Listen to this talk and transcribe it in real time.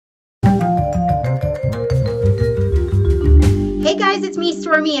guys, it's me,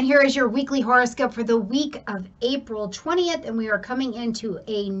 Stormie, and here is your weekly horoscope for the week of April 20th, and we are coming into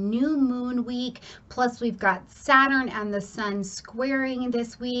a new moon week, plus we've got Saturn and the Sun squaring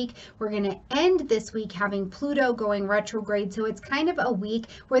this week. We're going to end this week having Pluto going retrograde, so it's kind of a week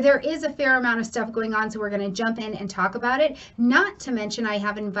where there is a fair amount of stuff going on, so we're going to jump in and talk about it. Not to mention, I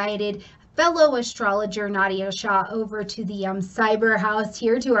have invited fellow astrologer Nadia Shah over to the cyber house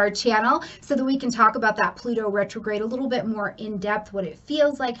here to our channel so that we can talk about that Pluto retrograde a little bit more in depth, what it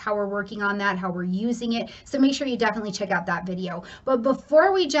feels like, how we're working on that, how we're using it. So make sure you definitely check out that video. But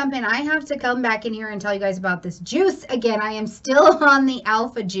before we jump in, I have to come back in here and tell you guys about this juice. Again, I am still on the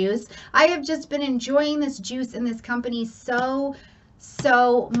alpha juice. I have just been enjoying this juice and this company so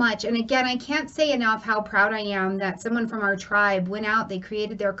much. And again, I can't say enough how proud I am that someone from our tribe went out, they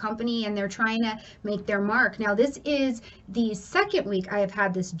created their company, and they're trying to make their mark. Now, this is the second week I have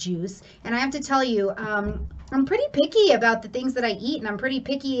had this juice, and I have to tell you, I'm pretty picky about the things that I eat, and I'm pretty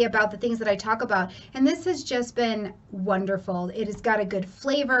picky about the things that I talk about. And this has just been wonderful. It has got a good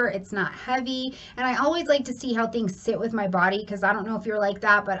flavor. It's not heavy. And I always like to see how things sit with my body, because I don't know if you're like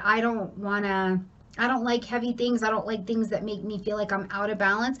that, but I don't like heavy things. I don't like things that make me feel like I'm out of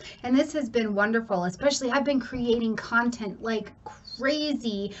balance. And this has been wonderful, especially I've been creating content like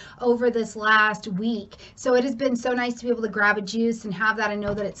crazy over this last week. So it has been so nice to be able to grab a juice and have that and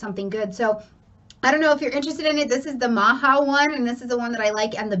know that it's something good. So I don't know if you're interested in it. This is the Maha one, and this is the one that I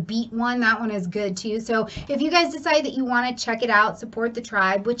like, and the Beet one, that one is good too. So if you guys decide that you want to check it out, support the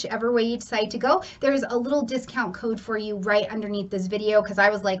tribe, whichever way you decide to go, there's a little discount code for you right underneath this video, because I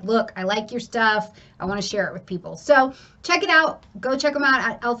was like, look, I like your stuff. I want to share it with people. So check it out. Go check them out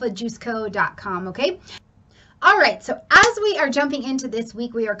at alphajuiceco.com, okay? All right, so as we are jumping into this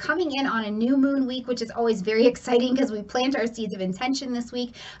week, we are coming in on a new moon week, which is always very exciting because we plant our seeds of intention this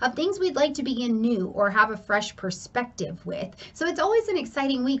week of things we'd like to begin new or have a fresh perspective with. So it's always an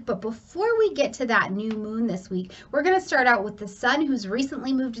exciting week, but before we get to that new moon this week, we're going to start out with the sun, who's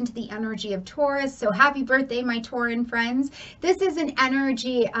recently moved into the energy of Taurus. So happy birthday, my Tauran friends. This is an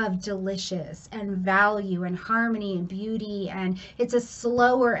energy of delicious and value and harmony and beauty, and it's a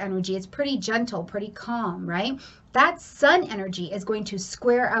slower energy. It's pretty gentle, pretty calm, right? That sun energy is going to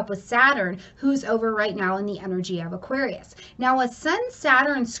square up with Saturn, who's over right now in the energy of Aquarius. Now, a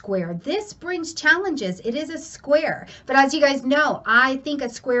Sun-Saturn square, this brings challenges. It is a square, but as you guys know, I think a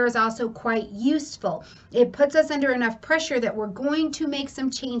square is also quite useful. It puts us under enough pressure that we're going to make some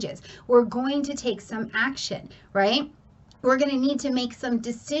changes. We're going to take some action, right? We're going to need to make some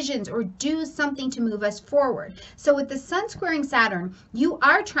decisions or do something to move us forward. So with the sun squaring Saturn, you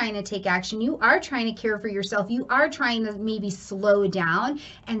are trying to take action. You are trying to care for yourself. You are trying to maybe slow down,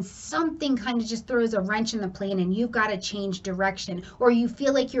 and something kind of just throws a wrench in the plan and you've got to change direction, or you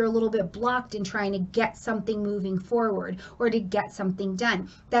feel like you're a little bit blocked in trying to get something moving forward or to get something done.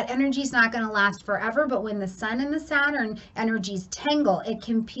 That energy is not going to last forever, but when the sun and the Saturn energies tangle, it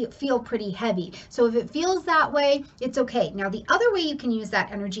can feel pretty heavy. So if it feels that way, it's okay. Now, the other way you can use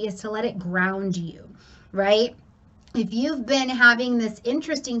that energy is to let it ground you, right? If you've been having this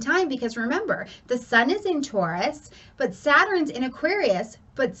interesting time, because remember, the sun is in Taurus, but Saturn's in Aquarius,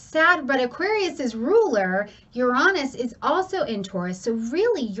 but Aquarius's ruler, Uranus, is also in Taurus. So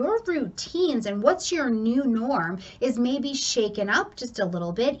really your routines and what's your new norm is maybe shaken up just a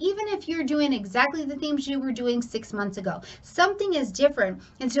little bit, even if you're doing exactly the things you were doing 6 months ago. Something is different,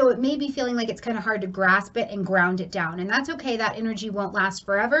 and so it may be feeling like it's kind of hard to grasp it and ground it down. And that's okay. That energy won't last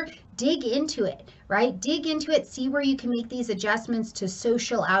forever. Dig into it, right? Dig into it. See where you can make these adjustments to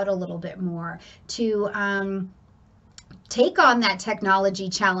social out a little bit more, to take on that technology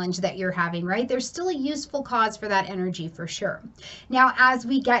challenge that you're having, right? There's still a useful cause for that energy for sure. Now, as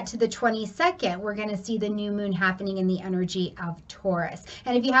we get to the 22nd, we're going to see the new moon happening in the energy of Taurus.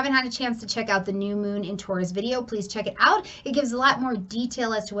 And if you haven't had a chance to check out the new moon in Taurus video, please check it out. It gives a lot more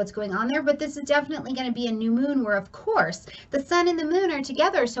detail as to what's going on there, but this is definitely going to be a new moon where, of course, the sun and the moon are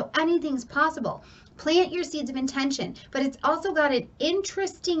together, so anything's possible. Plant your seeds of intention, but it's also got an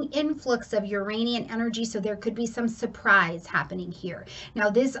interesting influx of Uranian energy, so there could be some surprise happening here. Now,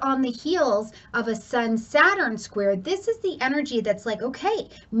 this on the heels of a Sun-Saturn square, this is the energy that's like, okay,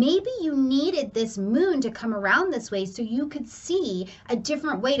 maybe you needed this moon to come around this way so you could see a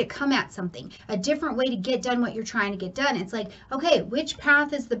different way to come at something, a different way to get done what you're trying to get done. It's like, okay, which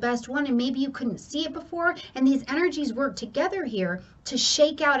path is the best one? And maybe you couldn't see it before, and these energies work together here to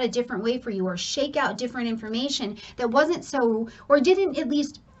shake out a different way for you, or shake out different information that wasn't so, or didn't at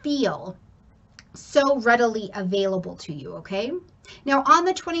least feel so readily available to you, okay? Now on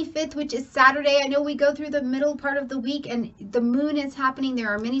the 25th, which is Saturday, I know we go through the middle part of the week and the moon is happening. There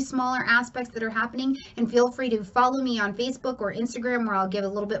are many smaller aspects that are happening, and feel free to follow me on Facebook or Instagram where I'll give a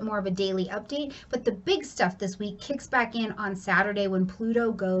little bit more of a daily update. But the big stuff this week kicks back in on Saturday when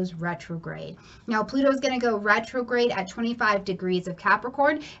Pluto goes retrograde. Now Pluto is going to go retrograde at 25 degrees of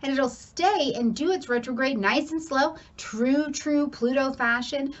Capricorn, and it'll stay and do its retrograde nice and slow, true Pluto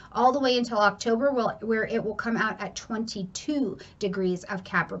fashion, all the way until October, where it will come out at 22 degrees of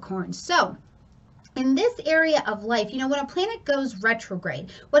Capricorn. So in this area of life, you know, when a planet goes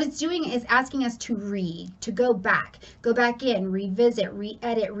retrograde, what it's doing is asking us to go back in, revisit,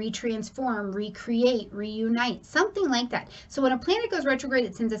 re-edit, retransform, recreate, reunite, something like that. So when a planet goes retrograde,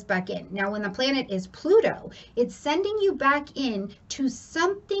 it sends us back in. Now, when the planet is Pluto, it's sending you back in to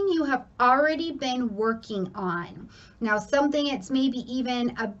something you have already been working on. Now, something, it's maybe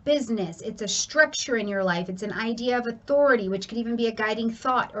even a business, it's a structure in your life, it's an idea of authority, which could even be a guiding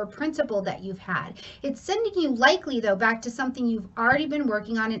thought or principle that you've had. It's sending you likely, though, back to something you've already been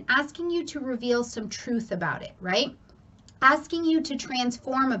working on and asking you to reveal some truth about it, right? Asking you to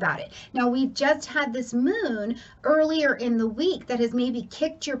transform about it. Now, we've just had this moon earlier in the week that has maybe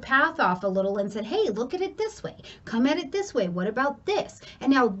kicked your path off a little and said, hey, look at it this way, come at it this way, what about this?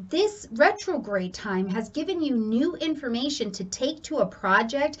 And now this retrograde time has given you new information to take to a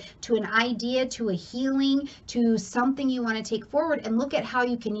project, to an idea, to a healing, to something you want to take forward, and look at how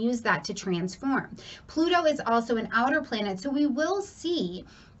you can use that to transform. Pluto is also an outer planet, so we will see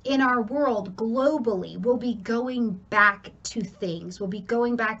in our world globally, we'll be going back to things. We'll be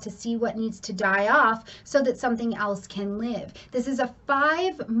going back to see what needs to die off so that something else can live. This is a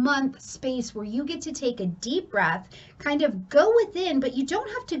 5-month space where you get to take a deep breath, kind of go within, but you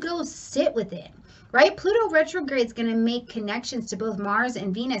don't have to go sit within. Right? Pluto retrograde is going to make connections to both Mars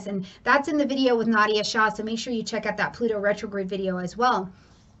and Venus, and that's in the video with Nadia Shah, so make sure you check out that Pluto retrograde video as well.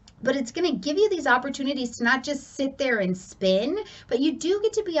 But it's going to give you these opportunities to not just sit there and spin, but you do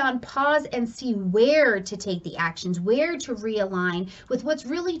get to be on pause and see where to take the actions, where to realign with what's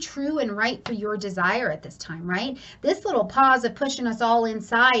really true and right for your desire at this time, right? This little pause of pushing us all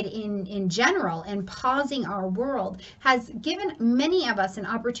inside in general and pausing our world has given many of us an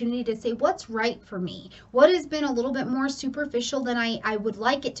opportunity to say, what's right for me? What has been a little bit more superficial than I would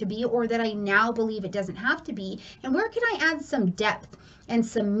like it to be, or that I now believe it doesn't have to be? And where can I add some depth and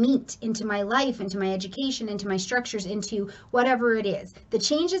some meat into my life, into my education, into my structures, into whatever it is? The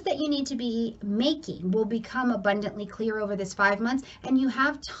changes that you need to be making will become abundantly clear over this 5 months, and you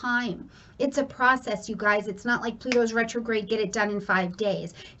have time. It's a process, you guys. It's not like Pluto's retrograde, get it done in 5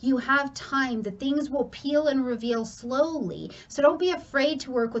 days. You have time. The things will peel and reveal slowly. So don't be afraid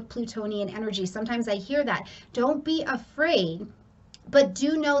to work with Plutonian energy. Sometimes I hear that. Don't be afraid. But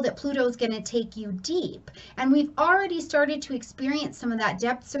do know that Pluto is going to take you deep. And we've already started to experience some of that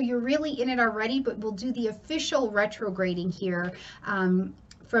depth, so you're really in it already, but we'll do the official retrograding here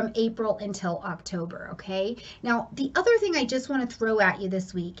from April until October, okay? Now, the other thing I just want to throw at you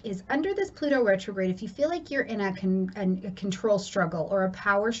this week is under this Pluto retrograde, if you feel like you're in a control struggle or a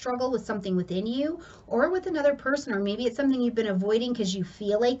power struggle with something within you or with another person, or maybe it's something you've been avoiding because you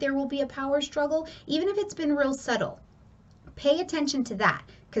feel like there will be a power struggle, even if it's been real subtle, pay attention to that,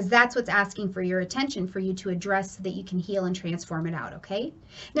 because that's what's asking for your attention for you to address so that you can heal and transform it out, okay?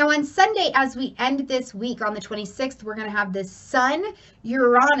 Now on Sunday, as we end this week on the 26th, we're going to have this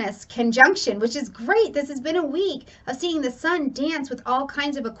Sun-Uranus conjunction, which is great. This has been a week of seeing the sun dance with all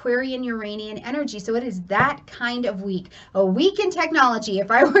kinds of Aquarian, Uranian energy. So it is that kind of week. A week in technology,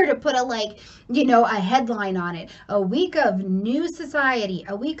 if I were to put a headline on it. A week of new society.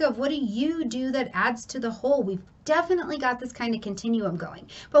 A week of what do you do that adds to the whole. We've definitely got this kind of continuum going.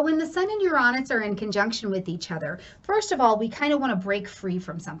 But when the Sun and Uranus are in conjunction with each other, first of all, we kind of want to break free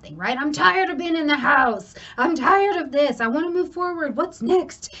from something, right? I'm tired of being in the house. I'm tired of this. I want to move forward. What's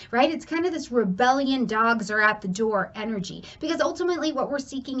next, right? It's kind of this rebellion, dogs are at the door energy, because ultimately what we're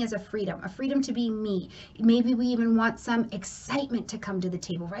seeking is a freedom to be me. Maybe we even want some excitement to come to the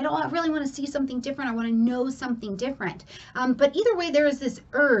table, right? Oh, I really want to see something different. I want to know something different. But either way, there is this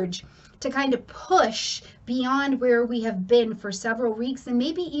urge to kind of push beyond where we have been for several weeks and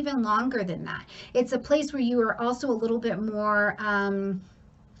maybe even longer than that. It's a place where you are also a little bit more,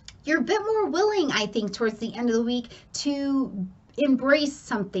 you're a bit more willing, I think, towards the end of the week to embrace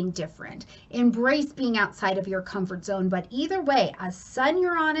something different, embrace being outside of your comfort zone. But either way, a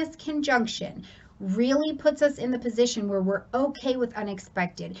Sun-Uranus conjunction really puts us in the position where we're okay with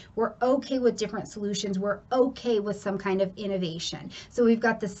unexpected. We're okay with different solutions. We're okay with some kind of innovation. So we've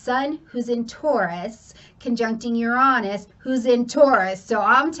got the sun who's in Taurus conjuncting Uranus who's in Taurus. So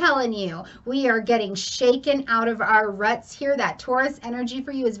I'm telling you, we are getting shaken out of our ruts here. That Taurus energy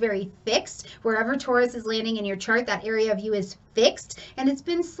for you is very fixed. Wherever Taurus is landing in your chart, that area of you is fixed, and it's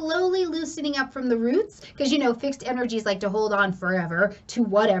been slowly loosening up from the roots, because you know fixed energies like to hold on forever to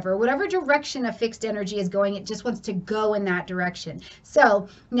whatever direction a fixed energy is going. It just wants to go in that direction. So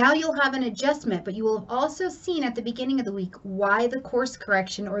now you'll have an adjustment, but you will have also seen at the beginning of the week why the course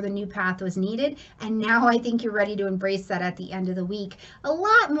correction or the new path was needed, and now I think you're ready to embrace that at the end of the week a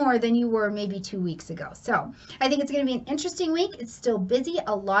lot more than you were maybe 2 weeks ago. So I think it's going to be an interesting week. It's still busy.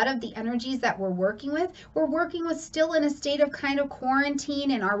 A lot of the energies that we're working with still in a state of kind of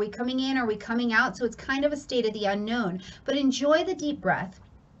quarantine, and are we coming in, are we coming out? So it's kind of a state of the unknown, but enjoy the deep breath.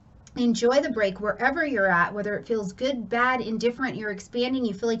 Enjoy the break wherever you're at, whether it feels good, bad, indifferent, you're expanding,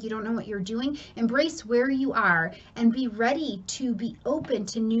 you feel like you don't know what you're doing. Embrace where you are and be ready to be open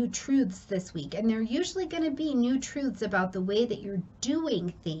to new truths this week. And they're usually going to be new truths about the way that you're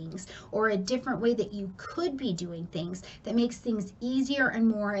doing things, or a different way that you could be doing things that makes things easier and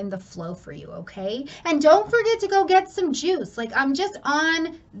more in the flow for you, okay? And don't forget to go get some juice. Like, I'm just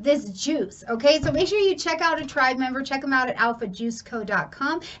on this juice, okay? So make sure you check out a tribe member. Check them out at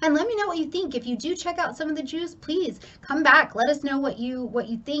alphajuiceco.com, and let me know what you think. If you do check out some of the juice, please come back. Let us know what you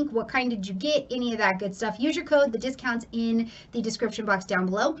think. What kind did you get? Any of that good stuff. Use your code. The discount's in the description box down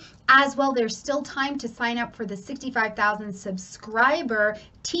below. As well, there's still time to sign up for the 65,000 subscriber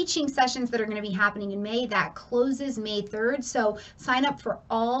teaching sessions that are going to be happening in May. That closes May 3rd. So sign up for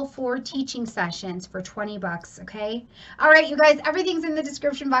all 4 teaching sessions for $20, okay? All right, you guys, everything's in the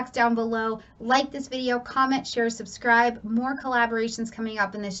description box down below. Like this video, comment, share, subscribe. More collaborations coming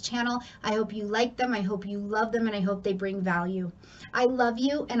up in this channel. I hope you like them. I hope you love them, and I hope they bring value. I love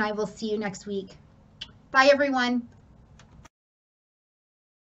you, and I will see you next week. Bye, everyone.